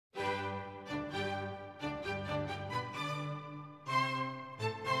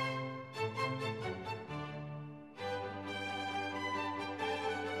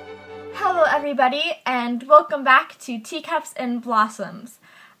Hello everybody, and welcome back to Teacups and Blossoms.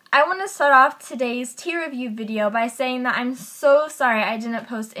 I want to start off today's tea review video by saying that I'm so sorry I didn't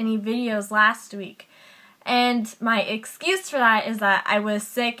post any videos last week. And my excuse for that is that I was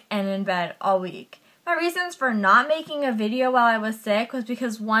sick and in bed all week. My reasons for not making a video while I was sick was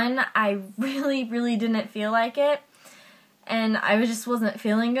because one, I really didn't feel like it, and I just wasn't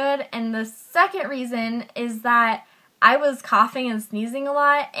feeling good. And the second reason is that I was coughing and sneezing a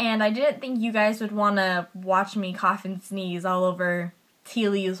lot, and I didn't think you guys would want to watch me cough and sneeze all over tea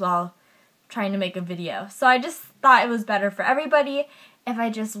leaves while trying to make a video. So I just thought it was better for everybody if I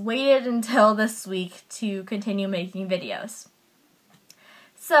just waited until this week to continue making videos.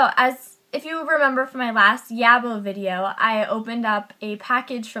 So, if you remember from my last Yabo video, I opened up a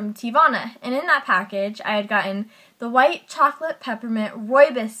package from Teavana, and in that package I had gotten the white chocolate peppermint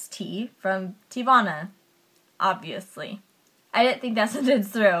Rooibos tea from Teavana. Obviously. I didn't think that sentence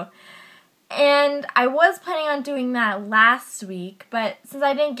through. And I was planning on doing that last week, but since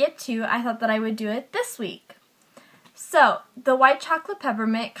I didn't get to, I thought that I would do it this week. So, the white chocolate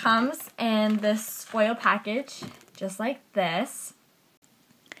peppermint comes in this foil package, just like this.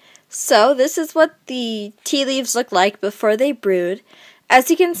 So, this is what the tea leaves look like before they brewed.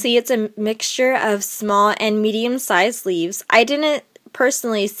 As you can see, it's a mixture of small and medium-sized leaves. I didn't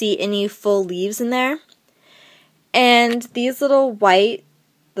personally see any full leaves in there. And these little white,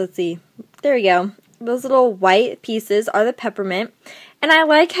 let's see, there we go. Those little white pieces are the peppermint. And I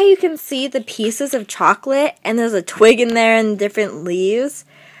like how you can see the pieces of chocolate and there's a twig in there and different leaves.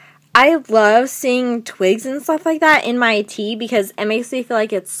 I love seeing twigs and stuff like that in my tea because it makes me feel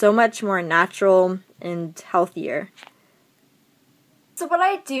like it's so much more natural and healthier. So what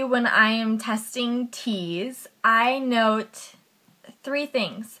I do when I am testing teas, I note 3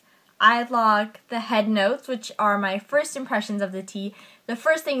 things. I log the head notes, which are my first impressions of the tea, the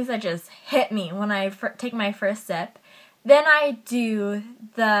first things that just hit me when I take my first sip. Then I do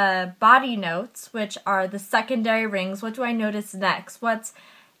the body notes, which are the secondary rings. What do I notice next? What's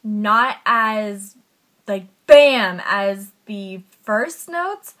not as, like, bam, as the first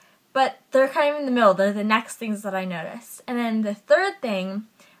notes, but they're kind of in the middle. They're the next things that I notice. And then the third thing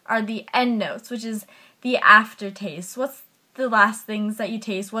are the end notes, which is the aftertaste. What's the last things that you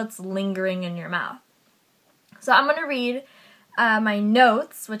taste, what's lingering in your mouth. So I'm going to read my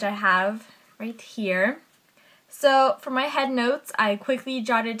notes, which I have right here. So for my head notes, I quickly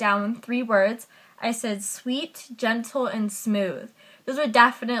jotted down 3 words. I said sweet, gentle, and smooth. Those were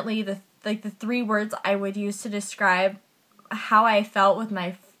definitely the 3 words I would use to describe how I felt with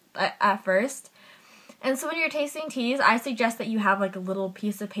my at first. And so when you're tasting teas, I suggest that you have like a little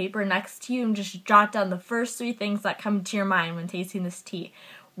piece of paper next to you and just jot down the first 3 things that come to your mind when tasting this tea.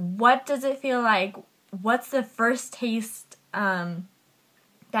 What does it feel like? What's the first taste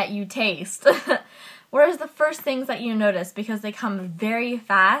that you taste? What are the first things that you notice? Because they come very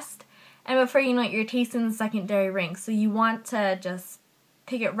fast, and before you know it, you're tasting the secondary ring. So you want to just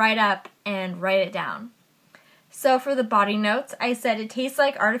pick it right up and write it down. So for the body notes, I said it tastes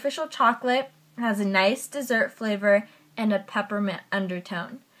like artificial chocolate, has a nice dessert flavor, and a peppermint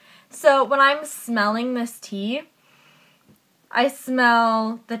undertone. So when I'm smelling this tea, I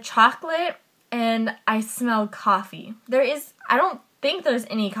smell the chocolate and I smell coffee. I don't think there's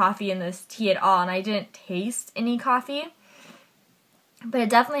any coffee in this tea at all, and I didn't taste any coffee, but it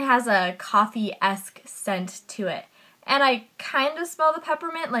definitely has a coffee-esque scent to it. And I kind of smell the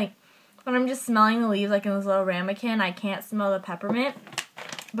peppermint, like when I'm just smelling the leaves like in this little ramekin, I can't smell the peppermint.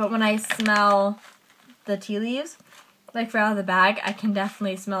 But when I smell the tea leaves, like right out of the bag, I can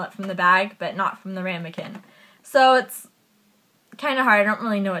definitely smell it from the bag, but not from the ramekin. So it's kind of hard. I don't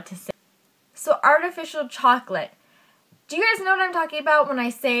really know what to say. So artificial chocolate. Do you guys know what I'm talking about when I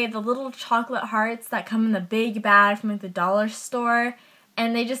say the little chocolate hearts that come in the big bag from like the dollar store?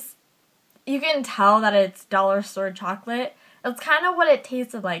 And you can tell that it's dollar store chocolate. That's kind of what it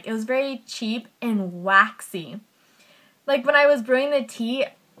tasted like. It was very cheap and waxy. Like when I was brewing the tea,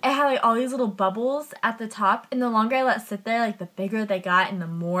 it had like all these little bubbles at the top, and the longer I let it sit there, like the bigger they got and the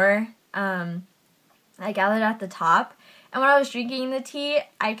more I gathered at the top. And when I was drinking the tea,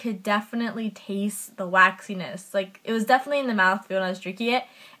 I could definitely taste the waxiness. Like it was definitely in the mouth when I was drinking it.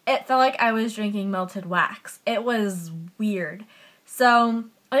 It felt like I was drinking melted wax. It was weird. So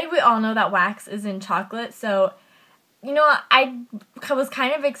I think we all know that wax is in chocolate, so you know, I was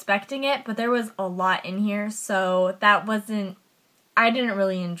kind of expecting it, but there was a lot in here, so I didn't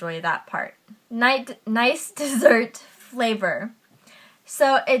really enjoy that part. Nice dessert flavor.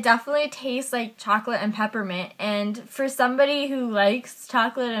 So it definitely tastes like chocolate and peppermint, and for somebody who likes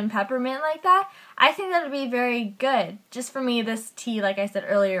chocolate and peppermint like that, I think that would be very good. Just for me, this tea, like I said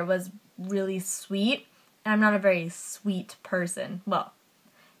earlier, was really sweet, and I'm not a very sweet person. Well,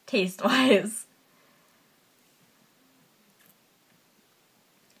 taste-wise.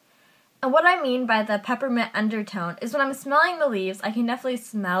 And what I mean by the peppermint undertone is when I'm smelling the leaves, I can definitely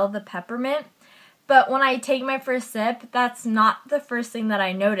smell the peppermint, but when I take my first sip, that's not the first thing that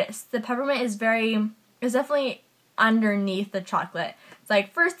I notice. The peppermint is definitely underneath the chocolate. It's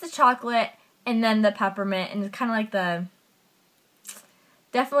like first the chocolate and then the peppermint, and it's kind of like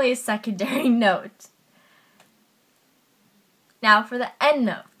definitely a secondary note. Now for the end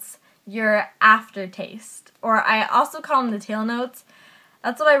notes, your aftertaste, or I also call them the tail notes.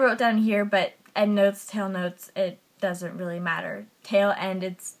 That's what I wrote down here, but end notes, tail notes, it doesn't really matter. Tail, end,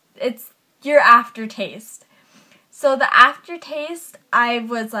 it's your aftertaste. So the aftertaste, I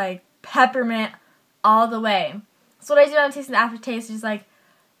was like peppermint all the way. So what I do when I'm tasting the aftertaste is just like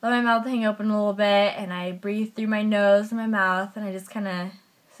let my mouth hang open a little bit, and I breathe through my nose and my mouth, and I just kind of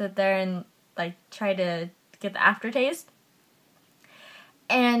sit there and like try to get the aftertaste.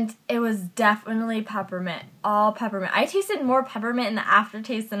 And it was definitely peppermint, all peppermint. I tasted more peppermint in the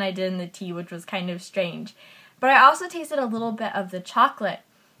aftertaste than I did in the tea, which was kind of strange. But I also tasted a little bit of the chocolate.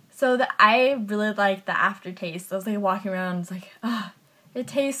 So I really liked the aftertaste. I was like walking around, it's like, ah, it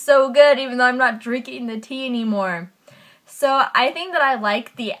tastes so good even though I'm not drinking the tea anymore. So I think that I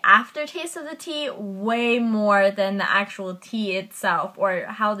like the aftertaste of the tea way more than the actual tea itself or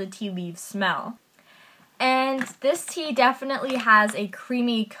how the tea leaves smell. And this tea definitely has a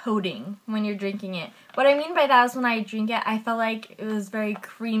creamy coating when you're drinking it. What I mean by that is when I drink it, I felt like it was very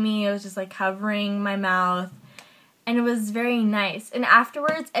creamy. It was just like covering my mouth. And it was very nice. And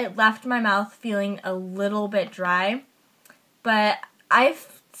afterwards, it left my mouth feeling a little bit dry. But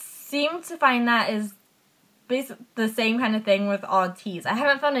I've seemed to find that is basically the same kind of thing with all teas. I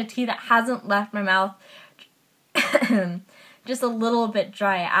haven't found a tea that hasn't left my mouth just a little bit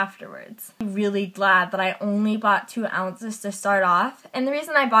dry afterwards. I'm really glad that I only bought 2 ounces to start off. And the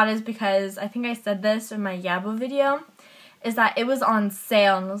reason I bought it is because, I think I said this in my Yabo video, is that it was on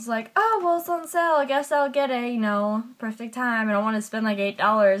sale. And I was like, oh, well, it's on sale. I guess I'll get it, you know, perfect time. I don't want to spend like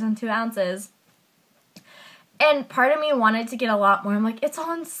 $8 on 2 ounces. And part of me wanted to get a lot more. I'm like, it's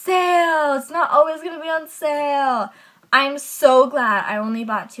on sale. It's not always going to be on sale. I'm so glad I only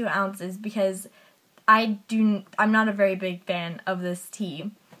bought 2 ounces because I'm not a very big fan of this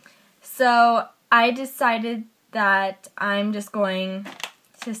tea. So I decided that I'm just going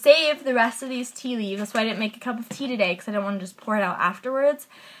to save the rest of these tea leaves. That's why I didn't make a cup of tea today, because I didn't want to just pour it out afterwards.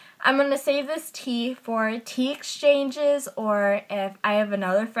 I'm going to save this tea for tea exchanges, or if I have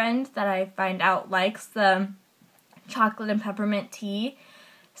another friend that I find out likes the chocolate and peppermint tea.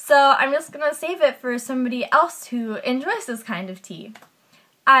 So I'm just going to save it for somebody else who enjoys this kind of tea.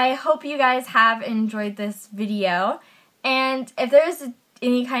 I hope you guys have enjoyed this video, and if there's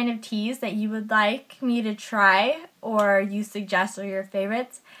any kind of teas that you would like me to try or you suggest are your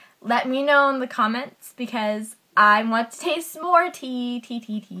favorites, let me know in the comments because I want to taste more tea.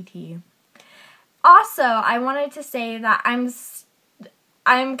 Also, I wanted to say that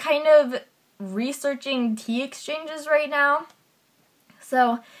I'm kind of researching tea exchanges right now.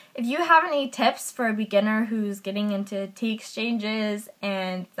 So if you have any tips for a beginner who's getting into tea exchanges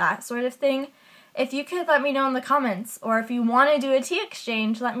and that sort of thing, if you could let me know in the comments, or if you want to do a tea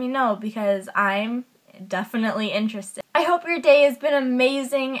exchange, let me know because I'm definitely interested. I hope your day has been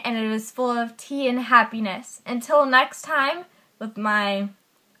amazing and it is full of tea and happiness. Until next time, with my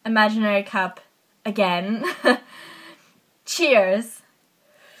imaginary cup again, cheers!